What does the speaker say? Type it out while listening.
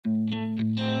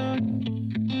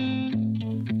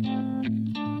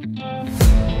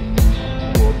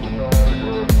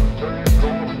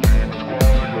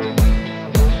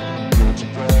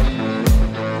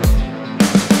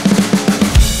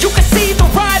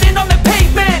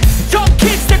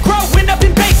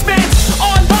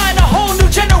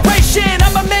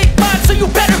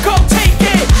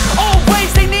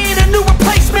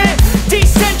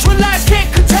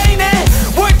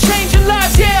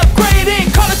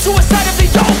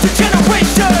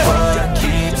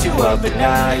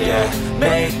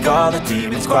make all the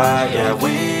demons quiet. Yeah,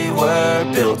 we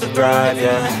were built to thrive,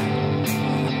 yeah.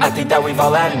 I think that we've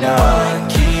all had enough.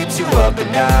 What keeps you up at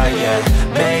night, yeah.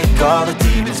 Make all the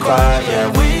demons quiet, yeah.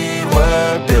 We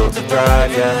were built to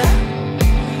thrive, yeah.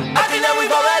 I think that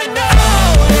we've all had enough.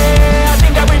 Oh, yeah, I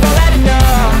think that we've all had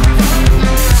enough.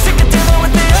 Sick of dealing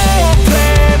with the old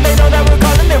plan. They know that we're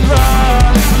calling it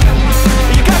wrong.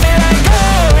 You got me like,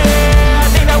 oh yeah, I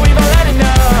think that we've all had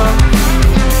enough.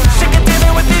 Sick of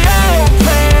dealing with the old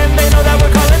plan. They know that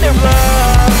we're calling it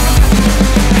wrong.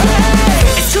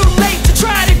 Hey, it's too late to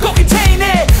try to go contain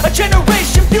it. A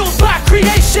generation fueled by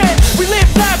creation. We live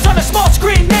lives on a small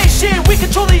screen nation. We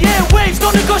control the airwaves,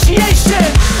 no negotiation.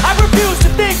 I refuse to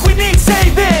think we need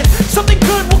saving. Something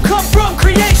good will come from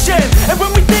creation. And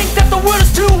when we think that the world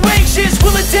is too anxious,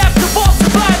 we'll adapt, evolve,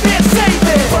 survive and save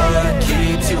it. What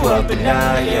keeps you up at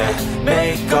night, yeah.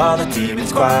 Make all the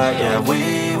demons quiet, yeah.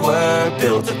 We were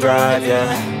built to thrive, yeah.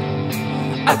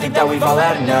 I think that we've all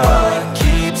had enough. What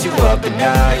keeps you up at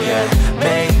night, yeah.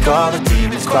 Make all the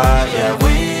demons quiet, yeah.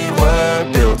 We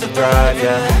were built to thrive,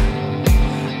 yeah.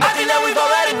 I think that we've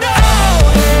all had enough. Oh,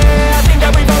 yeah, I think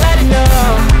that we've all had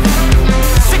enough.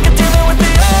 Sick of dealing with the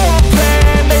old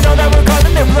plan. They know that we're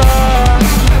calling it wrong.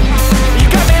 You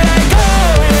got me like,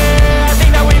 oh yeah, I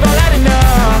think that we've all had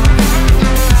enough.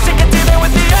 Sick of dealing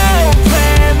with the old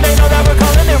plan. They know that we're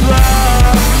calling it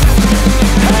wrong.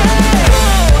 Hey,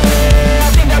 oh yeah, I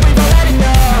think that we've all had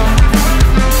enough.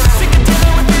 Sick of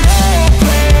dealing with the old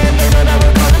plan. They know that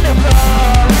we're calling it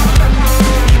wrong.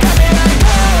 You got me like,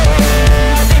 oh